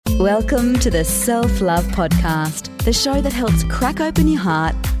Welcome to the Self-Love Podcast, the show that helps crack open your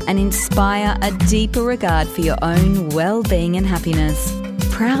heart and inspire a deeper regard for your own well-being and happiness.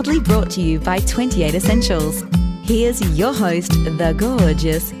 Proudly brought to you by 28 Essentials. Here's your host, the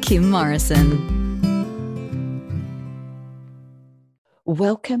gorgeous Kim Morrison.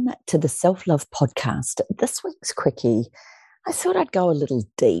 Welcome to the Self-Love Podcast. This week's quickie, I thought I'd go a little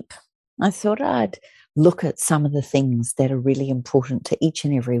deep. I thought I'd look at some of the things that are really important to each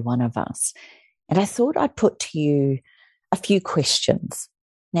and every one of us. And I thought I'd put to you a few questions.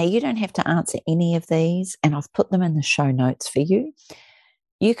 Now, you don't have to answer any of these, and I've put them in the show notes for you.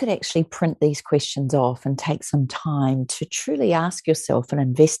 You could actually print these questions off and take some time to truly ask yourself and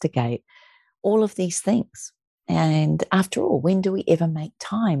investigate all of these things. And after all, when do we ever make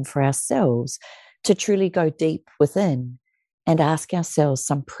time for ourselves to truly go deep within and ask ourselves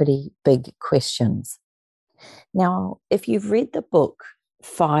some pretty big questions? Now, if you've read the book,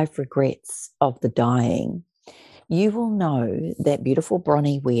 5 Regrets of the Dying, you will know that beautiful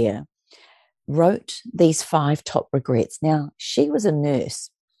Bronnie Ware wrote these 5 top regrets. Now, she was a nurse,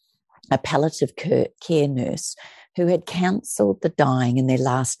 a palliative care nurse, who had counselled the dying in their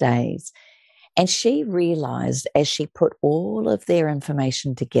last days. And she realised, as she put all of their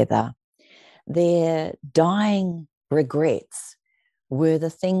information together, their dying regrets were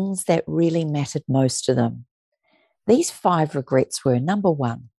the things that really mattered most to them. These 5 regrets were, number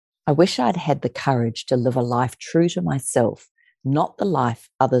 1, I wish I'd had the courage to live a life true to myself, not the life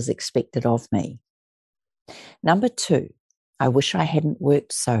others expected of me. Number 2, I wish I hadn't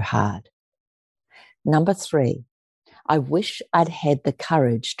worked so hard. Number 3, I wish I'd had the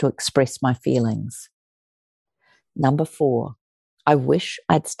courage to express my feelings. Number 4, I wish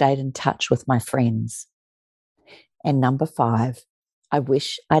I'd stayed in touch with my friends. And number 5, I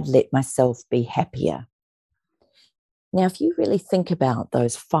wish I'd let myself be happier. Now, if you really think about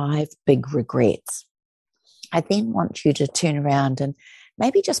those 5 big regrets, I then want you to turn around and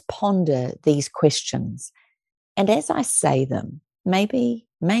maybe just ponder these questions. And as I say them, maybe,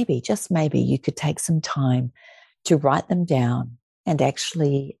 just maybe you could take some time to write them down and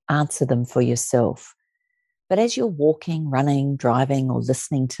actually answer them for yourself. But as you're walking, running, driving, or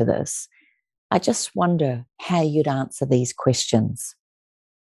listening to this, I just wonder how you'd answer these questions.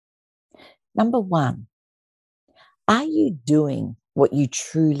 Number 1, are you doing what you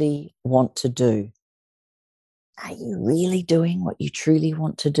truly want to do? Are you really doing what you truly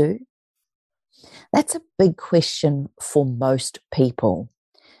want to do? That's a big question for most people.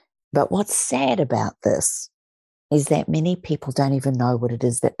 But what's sad about this is that many people don't even know what it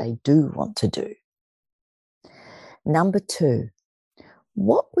is that they do want to do. Number 2,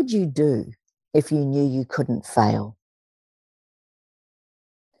 what would you do if you knew you couldn't fail?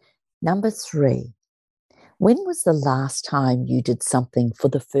 Number 3, when was the last time you did something for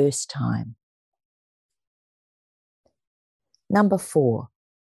the first time? Number 4,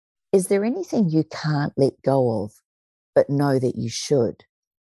 is there anything you can't let go of, but know that you should?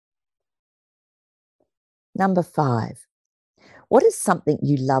 Number 5, what is something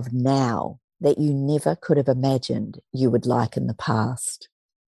you love now that you never could have imagined you would like in the past?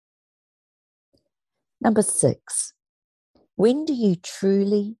 Number 6, when do you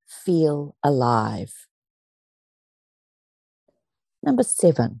truly feel alive? Number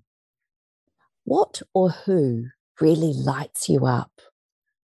 7, what or who really lights you up?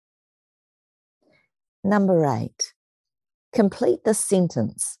 Number 8, complete the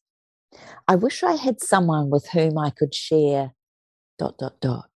sentence. I wish I had someone with whom I could share ...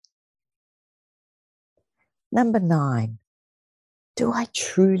 Number 9, do I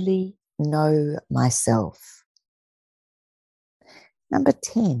truly know myself? Number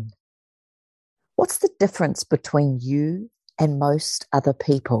 10, what's the difference between you and most other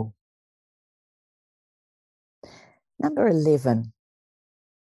people? Number 11,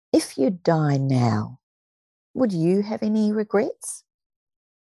 if you die now, would you have any regrets?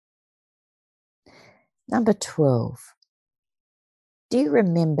 Number 12, do you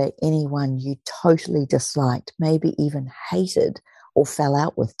remember anyone you totally disliked, maybe even hated or fell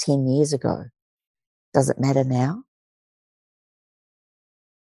out with 10 years ago? Does it matter now?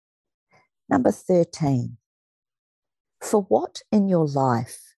 Number 13, for what in your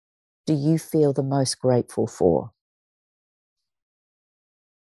life do you feel the most grateful for?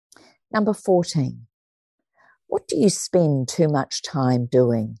 Number 14, what do you spend too much time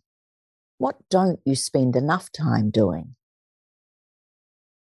doing? What don't you spend enough time doing?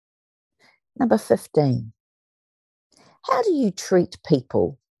 Number 15, how do you treat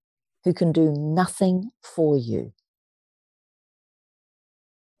people who can do nothing for you?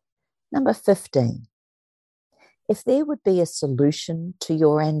 Number 15, If there would be a solution to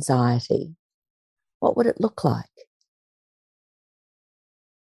your anxiety, what would it look like?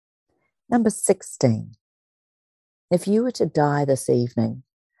 Number 16. If you were to die this evening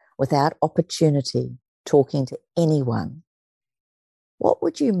without opportunity talking to anyone, what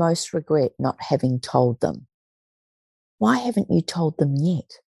would you most regret not having told them? Why haven't you told them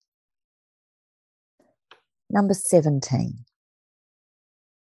yet? Number 17.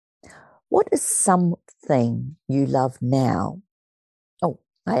 What is something you love now? Oh,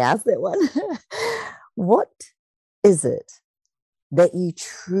 I asked that one. What is it that you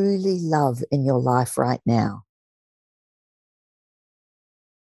truly love in your life right now?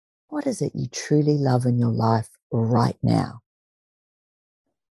 What is it you truly love in your life right now?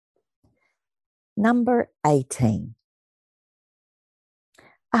 Number 18.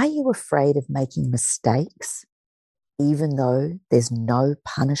 Are you afraid of making mistakes, even though there's no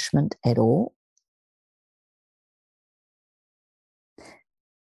punishment at all?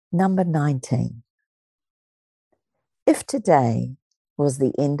 Number 19. If today was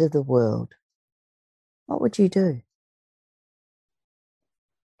the end of the world, what would you do?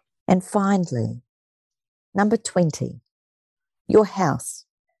 And finally, number 20. Your house,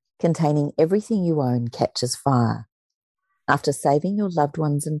 containing everything you own, catches fire. After saving your loved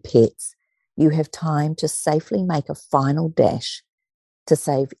ones and pets, you have time to safely make a final dash to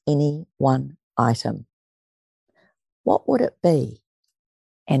save any one item. What would it be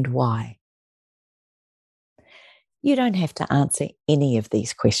and why? You don't have to answer any of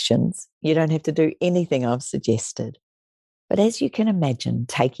these questions. You don't have to do anything I've suggested. But as you can imagine,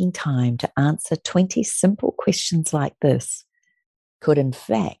 taking time to answer 20 simple questions like this could in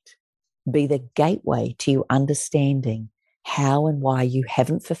fact be the gateway to you understanding how and why you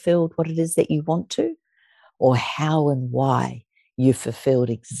haven't fulfilled what it is that you want to, or how and why you've fulfilled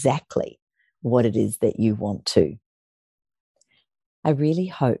exactly what it is that you want to. I really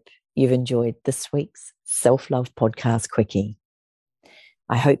hope you've enjoyed this week's Self-Love Podcast Quickie.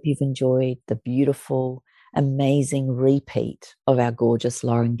 I hope you've enjoyed the beautiful, amazing repeat of our gorgeous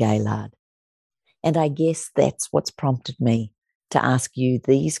Lauren Gaylard. And I guess that's what's prompted me to ask you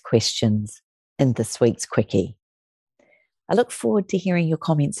these questions in this week's Quickie. I look forward to hearing your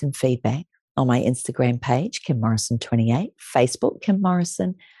comments and feedback on my Instagram page, Kim Morrison28, Facebook, Kim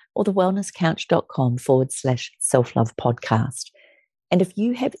Morrison, or thewellnesscouch.com/self-love podcast. And if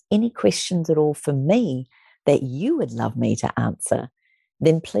you have any questions at all for me that you would love me to answer,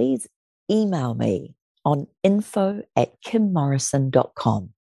 then please email me on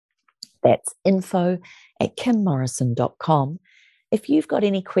info@kimmorrison.com. That's info@kimmorrison.com. If you've got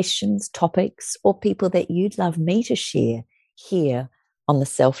any questions, topics, or people that you'd love me to share here on the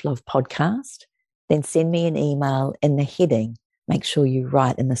Self-Love Podcast, then send me an email in the heading. Make sure you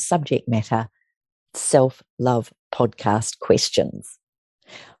write in the subject matter, Self-Love Podcast Questions.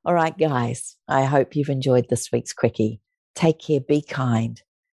 All right, guys, I hope you've enjoyed this week's Quickie. Take care, be kind,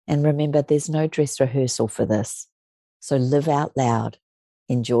 and remember there's no dress rehearsal for this. So live out loud,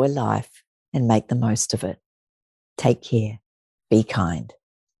 enjoy life, and make the most of it. Take care, be kind.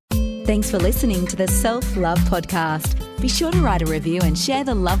 Thanks for listening to the Self-Love Podcast. Be sure to write a review and share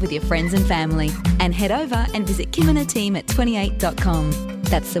the love with your friends and family. And head over and visit Kim and her team at 28.com.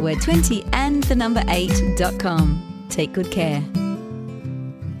 That's the word 20 and the number 8.com. Take good care.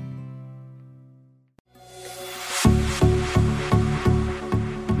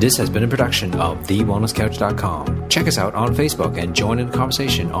 This has been a production of TheWellnessCouch.com. Check us out on Facebook and join in the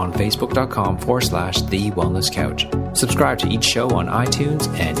conversation on Facebook.com/TheWellnessCouch. Subscribe to each show on iTunes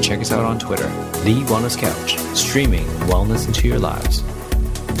and check us out on Twitter. The Wellness Couch, streaming wellness into your lives.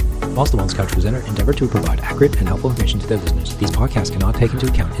 Whilst the Wellness Couch presenter endeavor to provide accurate and helpful information to their listeners, these podcasts cannot take into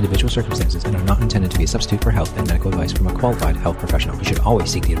account individual circumstances and are not intended to be a substitute for health and medical advice from a qualified health professional. You should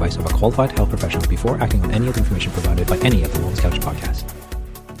always seek the advice of a qualified health professional before acting on any of the information provided by any of the Wellness Couch podcasts.